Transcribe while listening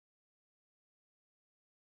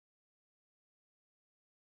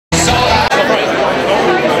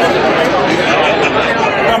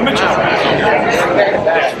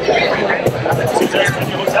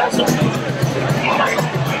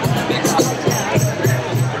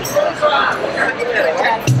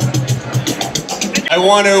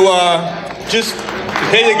want to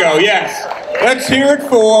here you go, yes. Let's hear it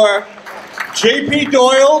for J.P.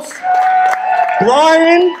 Doyle's,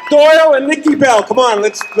 Brian, Doyle, and Micky Bell. Come on,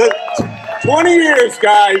 let's 20 years,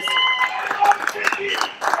 guys.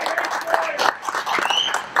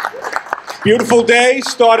 Beautiful day,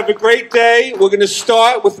 start of a great day. We're going to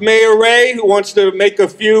start with Mayor Ray, who wants to make a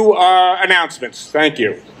few announcements. Thank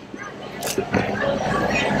you.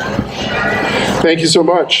 Thank you so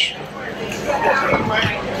much.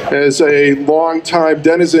 As a longtime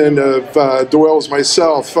denizen of Doyle's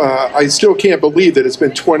myself, I still can't believe that it's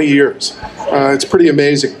been 20 years. It's pretty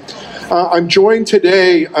amazing. I'm joined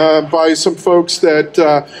today by some folks that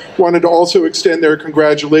wanted to also extend their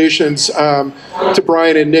congratulations to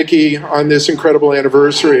Brian and Nikki on this incredible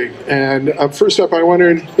anniversary. And first up, I want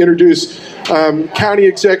to introduce County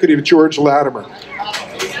Executive George Latimer.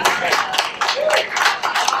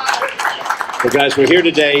 Well, guys, we're here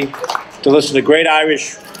today to listen to great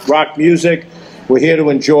Irish rock music. We're here to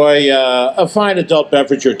enjoy a fine adult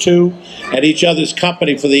beverage or two at each other's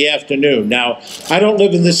company for the afternoon. Now, I don't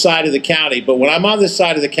live in this side of the county, but when I'm on this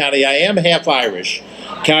side of the county, I am half Irish.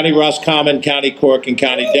 County Roscommon, County Cork, and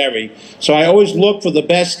County Derry. So I always look for the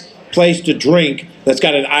best place to drink that's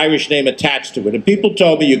got an Irish name attached to it. And people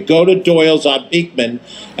told me you go to Doyle's on Beekman,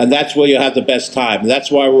 and that's where you'll have the best time. And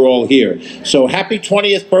that's why we're all here. So happy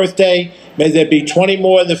 20th birthday. May there be 20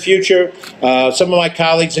 more in the future. Some of my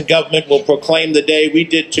colleagues in government will proclaim the day. We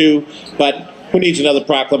did too, but who needs another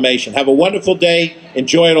proclamation? Have a wonderful day.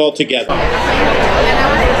 Enjoy it all together.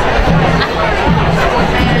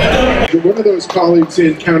 One of those colleagues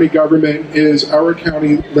in county government is our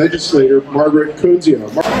county legislator, Margaret Kunzio.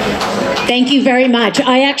 Thank you very much.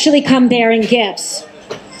 I actually come bearing gifts.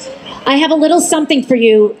 I have a little something for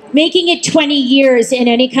you. Making it 20 years in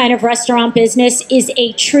any kind of restaurant business is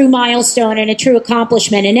a true milestone and a true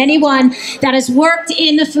accomplishment. And anyone that has worked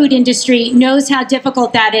in the food industry knows how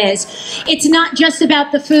difficult that is. It's not just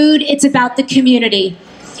about the food, it's about the community.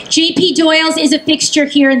 J.P. Doyle's is a fixture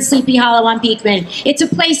here in Sleepy Hollow on Beekman. It's a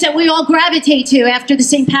place that we all gravitate to after the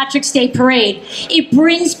St. Patrick's Day Parade. It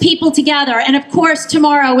brings people together. And of course,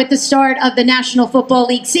 tomorrow with the start of the National Football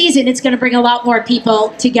League season, it's going to bring a lot more people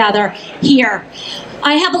together here.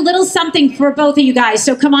 I have a little something for both of you guys,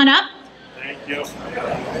 so come on up. Thank you.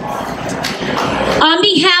 On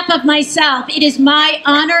behalf of myself, it is my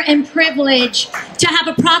honor and privilege to have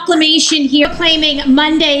a proclamation here claiming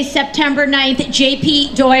Monday, September 9th,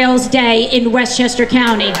 J.P. Doyle's Day in Westchester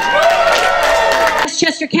County.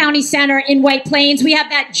 Westchester County Center in White Plains, we have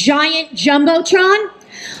that giant Jumbotron.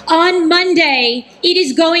 On Monday, it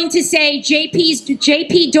is going to say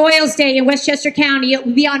J.P. Doyle's Day in Westchester County. It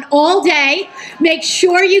will be on all day. Make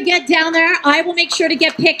sure you get down there. I will make sure to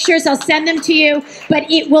get pictures. I'll send them to you. But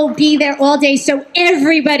it will be there all day so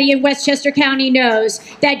everybody in Westchester County knows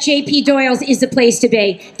that J.P. Doyle's is the place to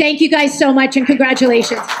be. Thank you guys so much and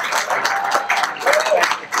congratulations.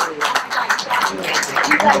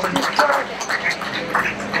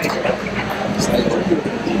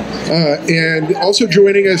 And also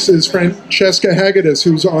joining us is Francesca Hagedis,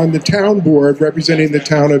 who's on the town board representing the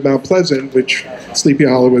town of Mount Pleasant, which Sleepy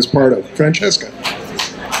Hollow is part of. Francesca.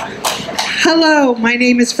 Hello, my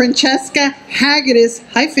name is Francesca Hagedis,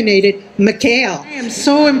 hyphenated McHale. I am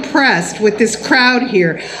so impressed with this crowd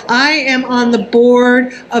here. I am on the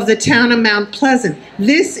board of the town of Mount Pleasant.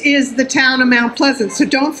 This is the town of Mount Pleasant, so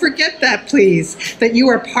don't forget that, please, that you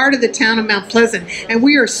are part of the town of Mount Pleasant. And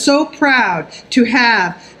we are so proud to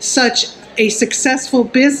have such a successful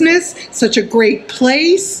business, such a great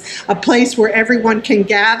place, a place where everyone can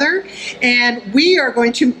gather. And we are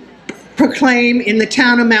going to proclaim in the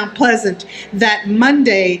town of Mount Pleasant that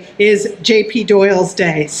Monday is J.P. Doyle's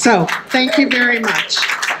Day. So, thank you very much.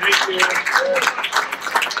 Thank you.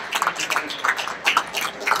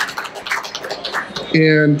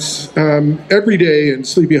 And every day in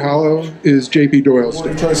Sleepy Hollow is J.P. Doyle's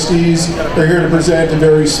Day. Trustees are here to present a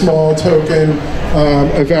very small token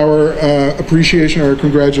of our appreciation, our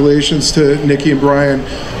congratulations to Nikki and Brian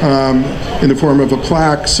in the form of a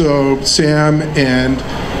plaque. So Sam and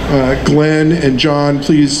Glenn and John,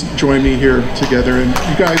 please join me here together. And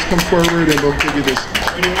you guys come forward and we'll give you this.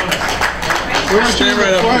 Stand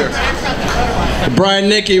right up here. Brian,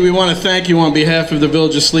 Nikki, we want to thank you on behalf of the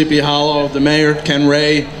Village of Sleepy Hollow, the Mayor, Ken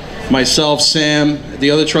Ray, myself, Sam, the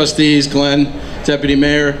other trustees, Glenn, Deputy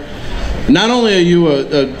Mayor. Not only are you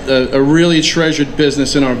a really treasured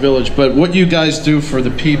business in our village, but what you guys do for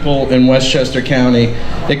the people in Westchester County,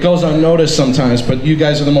 it goes unnoticed sometimes, but you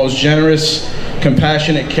guys are the most generous,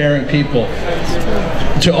 compassionate, caring people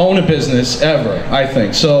to own a business ever, I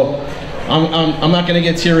think. So I'm not going to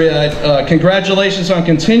get teary-eyed. Congratulations on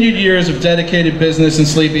continued years of dedicated business in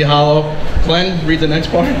Sleepy Hollow. Glenn, read the next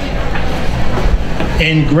part.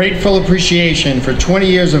 In grateful appreciation for 20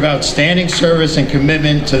 years of outstanding service and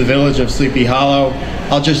commitment to the village of Sleepy Hollow,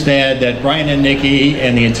 I'll just add that Brian and Nikki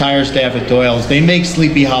and the entire staff at Doyle's, they make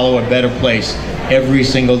Sleepy Hollow a better place every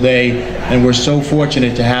single day, and we're so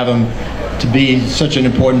fortunate to have them to be such an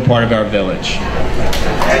important part of our village.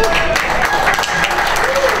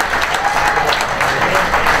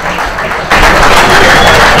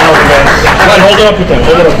 Hold it up with them.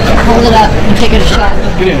 Hold it up. Hold it up and take a shot.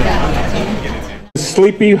 Get in.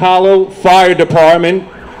 Sleepy Hollow Fire Department,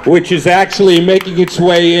 which is actually making its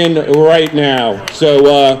way in right now.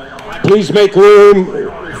 So please make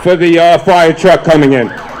room for the fire truck coming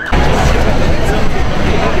in.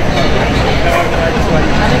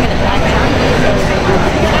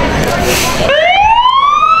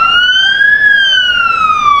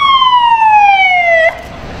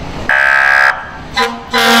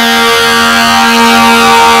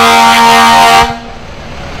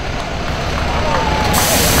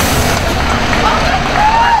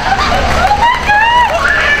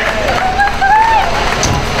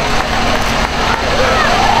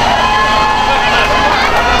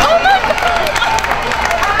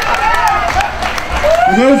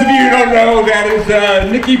 For those of you who don't know, that is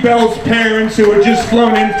Micky Bell's parents who were just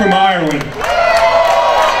flown in from Ireland.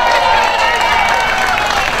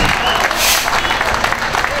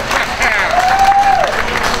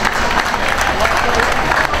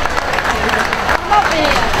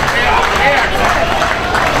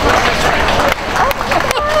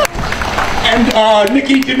 And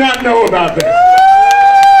Nikki did not know about this.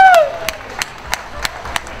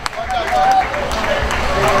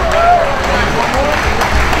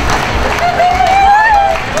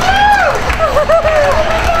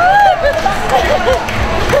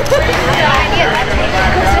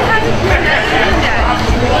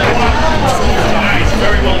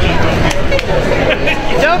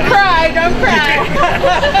 Don't cry, don't cry.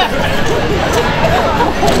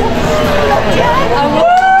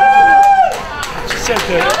 She said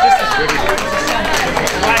that this is really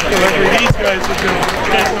whatever these guys are doing.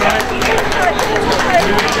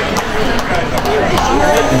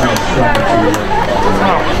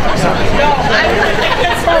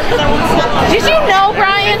 Did you know,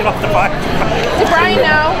 Brian? Did Brian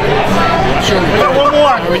know? Sure. We got one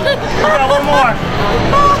more. We got one more.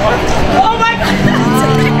 Oh my God!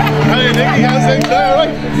 Hey, Nikki, how's things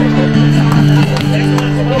going?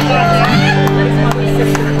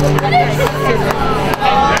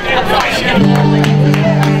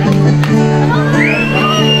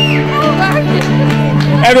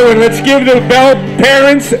 Everyone, let's give the Bell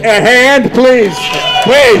parents a hand, please.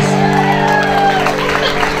 Please.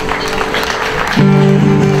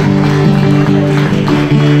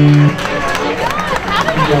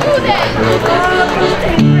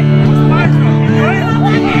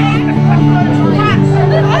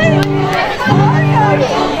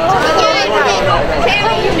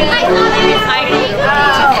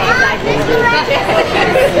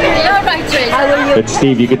 But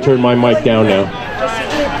Steve, you could turn my mic down now.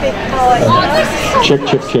 Check,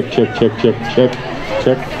 check, check, check, check, check, check,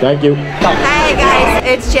 check. Thank you. Hey guys,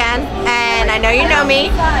 it's Jen, and I know you know me,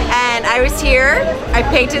 and I was here. I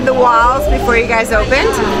painted the walls before you guys opened.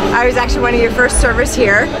 I was actually one of your first servers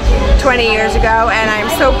here 20 years ago, and I'm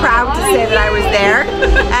so proud to say that I was there.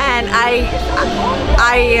 And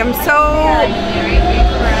I am so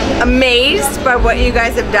amazed by what you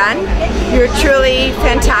guys have done. You're truly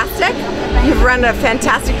fantastic. You've run a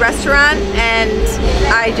fantastic restaurant, and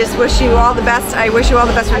I just wish you all the best. I wish you all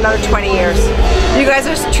the best for another 20 years. You guys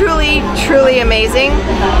are truly, truly amazing.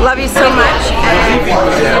 Love you so much.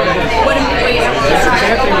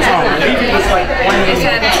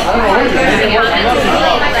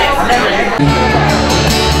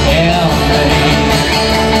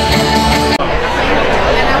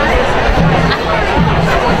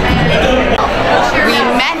 We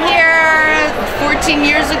met here 14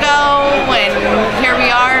 years ago, and here we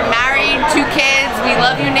are, married, 2 kids. We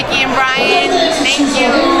love you, Nikki and Brian. Thank you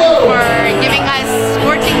for giving us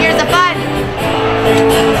 14 years of fun.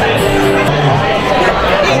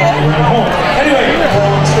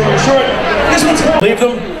 Leave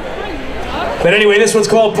them. But anyway, this one's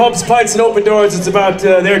called Pubs, Pints, and Open Doors. It's about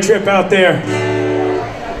their trip out there.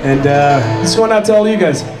 And it's going out to all you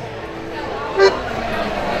guys.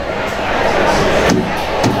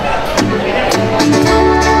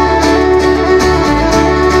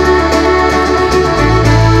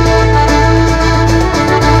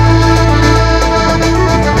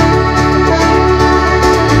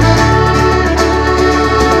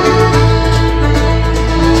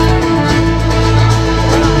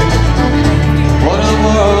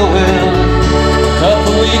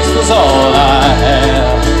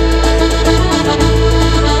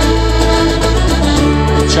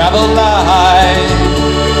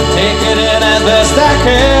 as best I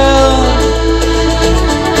can.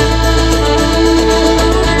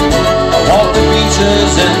 I walk the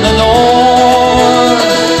beaches in the north,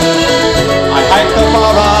 I hiked the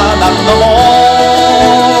Mara and the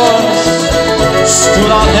moors,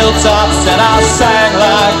 stood on hilltops and I sang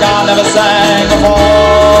like I never sang before.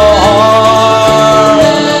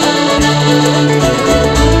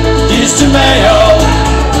 Here's to Mayo,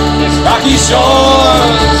 rocky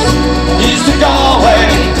shores. Here's to Galway,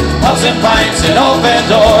 pubs and pints and open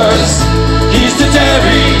doors. Here's to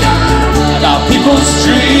Derry, and our people's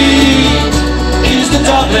street. Here's to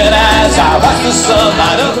Dublin as I watch the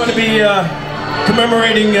sunlight. We're going to be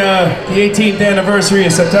commemorating the 18th anniversary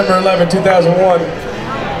of September 11, 2001.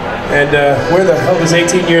 And where the hell does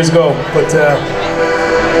 18 years go? But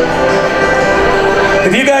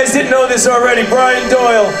if you guys didn't know this already, Brian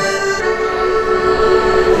Doyle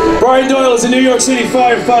is a New York City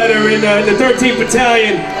firefighter in the 13th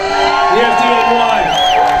Battalion, the FDNY.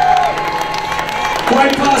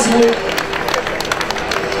 Quite possibly.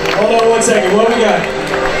 Hold on one second, what do we got?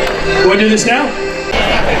 Want to do this now?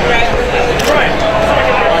 Brian.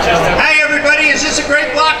 Hi everybody, is this a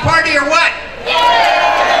great block party or what?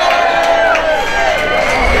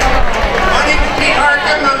 My name is Pete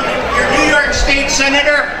Harcum, I'm your New York State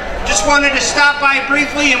Senator. Just wanted to stop by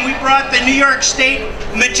briefly, and we brought the New York State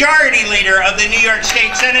Majority Leader of the New York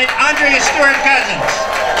State Senate, Andrea Stewart-Cousins.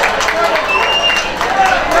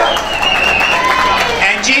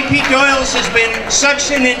 And J.P. Doyle's has been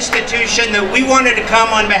such an institution that we wanted to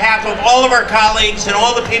come on behalf of all of our colleagues and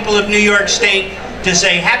all the people of New York State to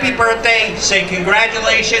say happy birthday, say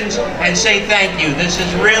congratulations, and say thank you. This is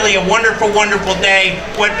really a wonderful, wonderful day.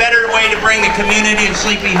 What better way to bring the community of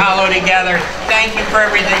Sleepy Hollow together. Thank you for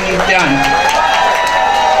everything you've done.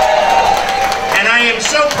 And I am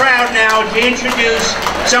so proud now to introduce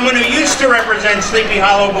someone who used to represent Sleepy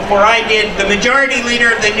Hollow before I did, the Majority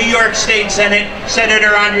Leader of the New York State Senate,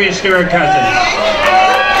 Senator Andrea Stewart-Cousins.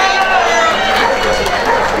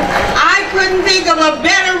 Couldn't think of a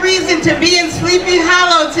better reason to be in Sleepy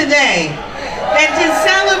Hollow today than to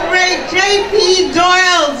celebrate J.P.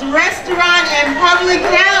 Doyle's Restaurant and Public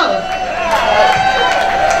Health.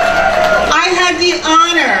 I had the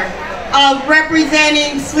honor of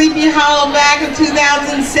representing Sleepy Hollow back in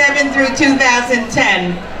 2007 through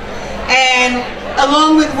 2010, and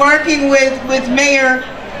along with working with Mayor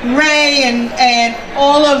Ray and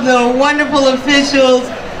all of the wonderful officials,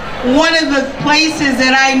 one of the places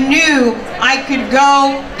that I knew I could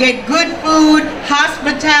go, get good food,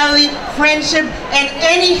 hospitality, friendship, and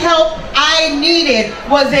any help I needed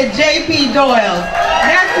was at J.P. Doyle's.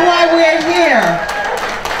 That's why we're here.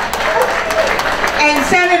 And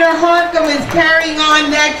Senator Harcum is carrying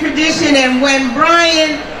on that tradition, and when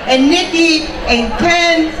Brian and Nikki and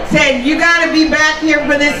Ken said, you gotta be back here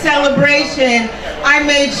for this celebration, I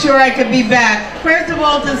made sure I could be back. First of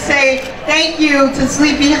all, to say thank you to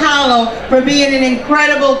Sleepy Hollow for being an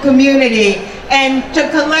incredible community, and to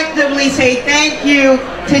collectively say thank you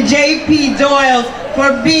to J.P. Doyle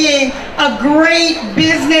for being a great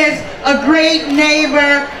business, a great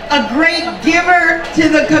neighbor, a great giver to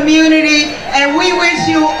the community, and we wish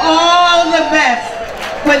you all the best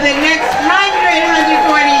for the next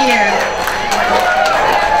 120 years.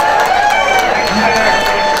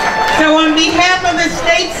 So on behalf of the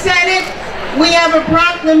State Senate, we have a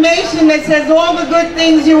proclamation that says all the good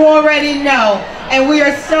things you already know, and we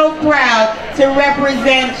are so proud to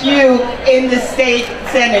represent you in the State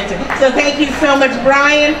Senate. So thank you so much,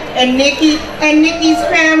 Brian and Nikki and Nikki's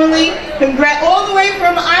family. Congrats, all the way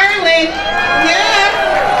from Ireland. Yeah.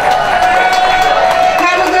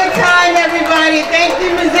 Have a good time, everybody. Thank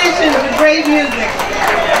you, musicians, for great music.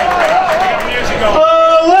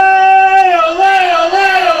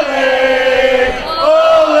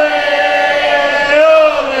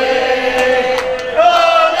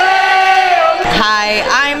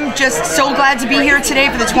 Just so glad to be here today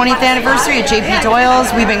for the 20th anniversary of J.P.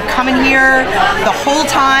 Doyle's. We've been coming here the whole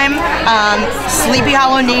time. Sleepy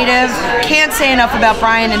Hollow native. Can't say enough about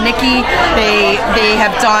Brian and Nikki. They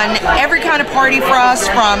have done every kind of party for us,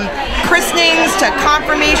 from christenings to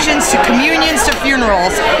confirmations to communions to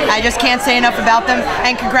funerals. I just can't say enough about them.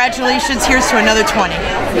 And congratulations, here's to another 20.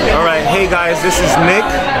 All right, hey guys, this is Nick.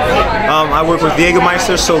 I work with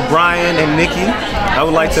Jägermeister, so Brian and Nikki, I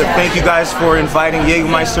would like to thank you guys for inviting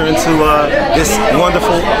Jägermeister into this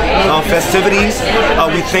wonderful festivities.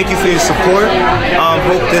 We thank you for your support.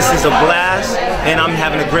 Hope this is a blast. and I'm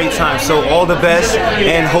having a great time. So all the best,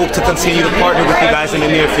 and hope to continue to partner with you guys in the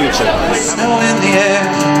near future. Snow in the air,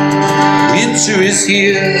 winter is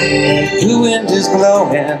here, the wind is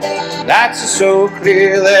blowing, nights are so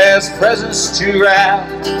clear, there's presents to wrap,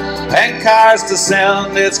 and cars to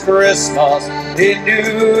send. It's Christmas in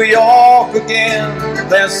New York again.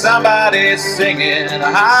 There's somebody singing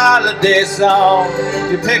a holiday song.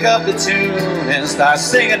 You pick up the tune and start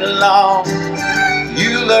singing along.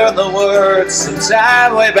 You learn the words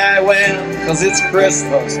sometime way back when, 'cause it's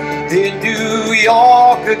Christmas in New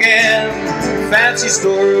York again. Fancy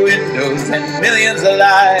store windows and millions of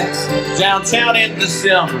lights downtown in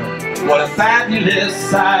December. What a fabulous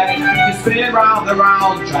sight. You spin round and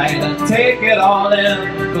round trying to take it all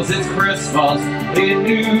in, 'cause it's Christmas in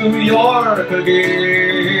New York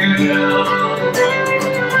again.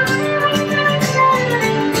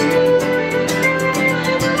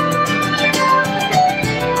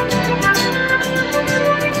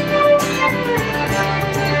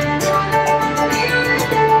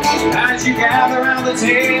 As you gather around the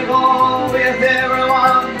table with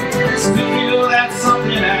everyone, still feel that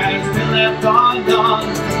something has been left undone.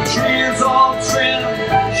 Tree is all trimmed,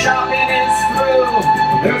 shopping is through.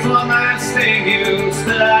 There's one last thing you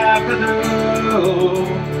still have to do.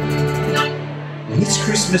 It's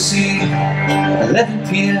Christmas Eve, 11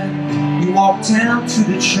 p.m. You walk down to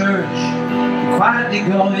the church, quietly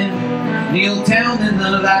go in, kneel down in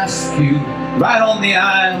the last pew, right on the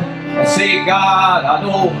aisle, and say, God, I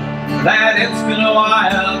know that it's been a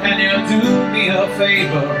while. Can you do me a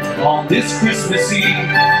favor on this Christmas Eve?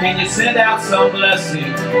 Can you send out some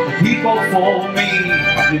blessing to people for me?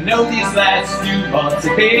 You know these last few months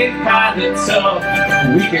have been kind of tough.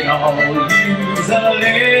 We can all use a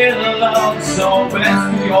little love. So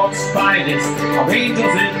bless New York's finest, our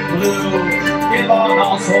angels in blue, give on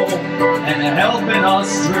us hope and helping us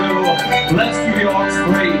through. Bless New York's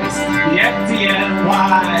greats, the empty and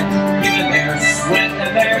wide, giving their sweat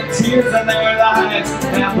and their tears and their lives.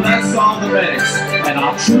 And bless all the medics and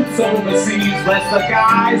our troops overseas. Bless the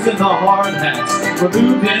guys in the hard hats,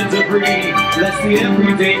 removing debris. Bless the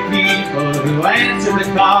everyday people who answer the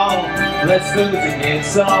call. Bless those who gave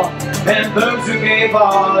some and those who gave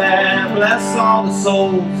all. And bless all the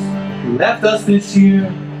souls who left us this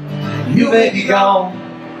year. You may be gone,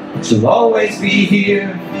 but you'll always be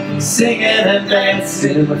here, singing and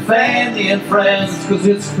dancing with family and friends, 'cause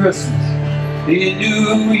it's Christmas in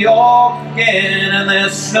New York again, and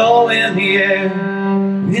there's snow in the air.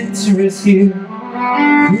 Winter is here,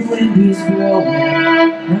 the wind is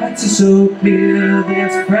blowing, nights are so clear,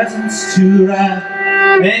 there's presents to wrap,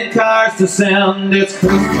 and cars to send. It's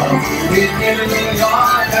Christmas in New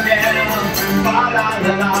York again. Ba la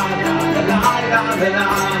la la la la la la la.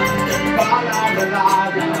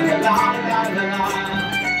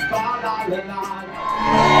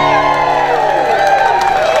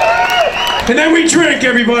 And then we drink,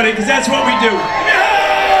 everybody, because that's what we do.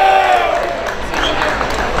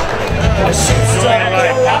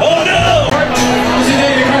 Oh no!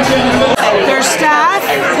 Their staff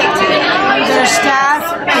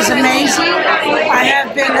is amazing. I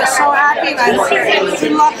have been so happy. Good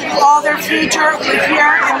luck with all their future with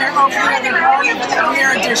here, and they're opening of their own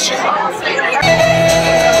year edition.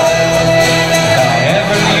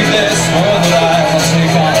 Ever leave this world that I will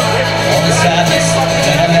take on all the sadness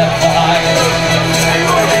that I left behind.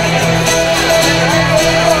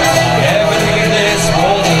 Ever leave this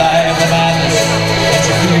world alive, the madness that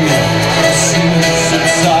you feel soon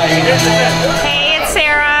subside. Hey, it's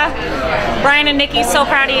Sarah. Brian and Nikki, so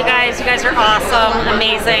proud of you guys. You guys are awesome,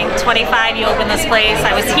 amazing. 25, you opened this place.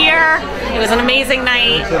 I was here. It was an amazing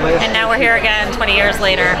night, and now we're here again 20 years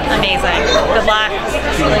later. Amazing. Good luck.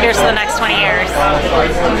 Here's to the next 20 years.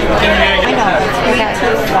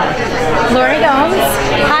 Lori Gomes.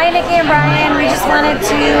 Hi, Nikki and Brian. We just wanted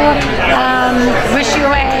to wish you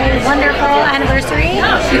a wonderful anniversary.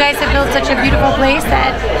 You guys have built such a beautiful place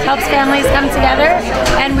that helps families come together,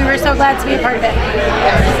 and we were so glad to be a part of it.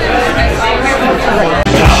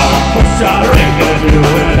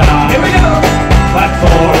 Here we go.